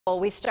Well,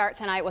 we start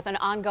tonight with an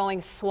ongoing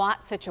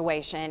SWAT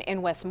situation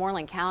in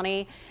Westmoreland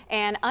County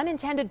and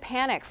unintended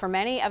panic for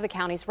many of the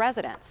county's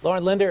residents.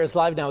 Linder is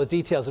live now with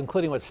details,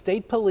 including what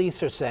state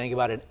police are saying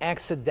about an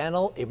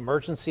accidental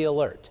emergency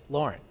alert.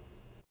 Lauren.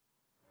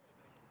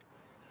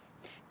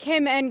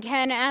 Kim and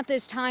Ken, at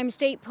this time,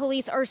 state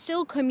police are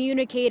still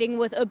communicating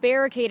with a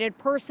barricaded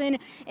person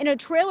in a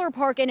trailer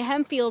park in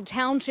Hempfield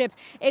Township.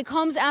 It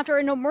comes after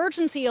an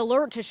emergency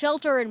alert to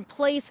shelter in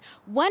place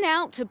went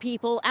out to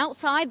people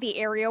outside the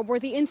area where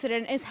the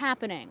incident is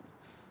happening.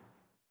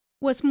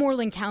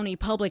 Westmoreland County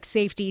Public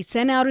Safety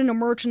sent out an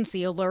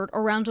emergency alert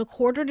around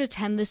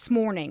 9:45 this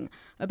morning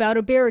about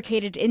a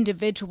barricaded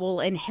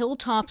individual in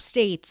Hilltop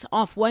Estates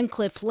off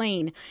Wencliffe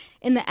Lane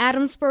in the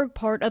Adamsburg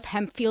part of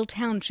Hempfield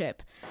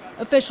Township.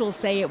 Officials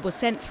say it was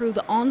sent through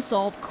the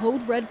Unsolved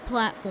Code Red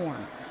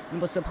platform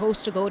and was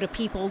supposed to go to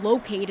people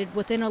located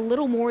within a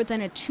little more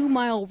than a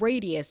 2-mile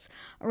radius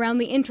around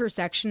the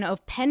intersection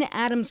of Penn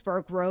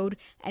Adamsburg Road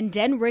and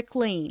Denrick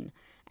Lane.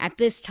 At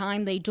this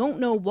time, they don't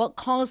know what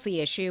caused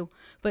the issue,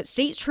 but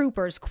state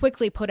troopers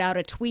quickly put out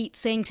a tweet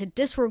saying to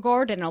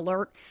disregard an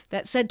alert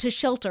that said to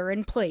shelter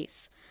in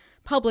place.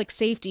 Public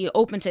Safety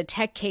opened a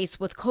tech case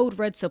with Code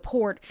Red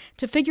support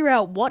to figure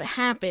out what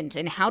happened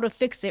and how to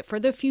fix it for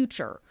the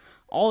future.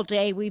 All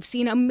day, we've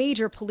seen a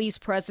major police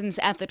presence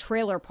at the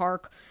trailer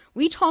park.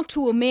 We talked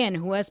to a man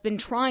who has been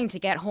trying to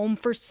get home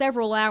for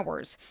several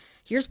hours.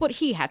 Here's what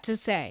he had to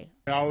say.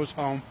 I was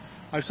home.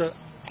 I said,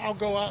 I'll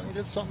go out and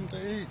get something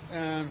to eat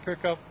and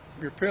pick up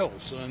your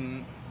pills,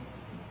 and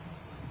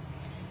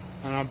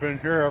I've been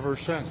here ever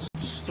since.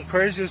 It's the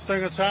craziest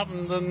thing that's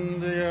happened in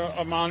the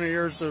amount of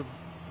years that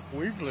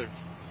we've lived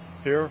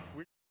here.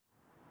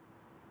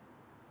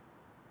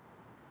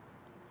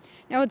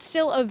 Now, it's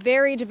still a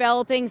very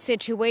developing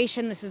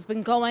situation. This has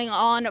been going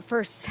on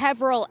for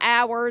several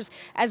hours.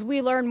 As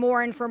we learn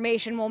more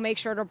information, we'll make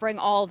sure to bring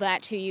all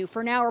that to you.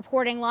 For now,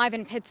 reporting live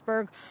in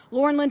Pittsburgh,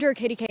 Lauren Linder,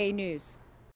 KDKA News.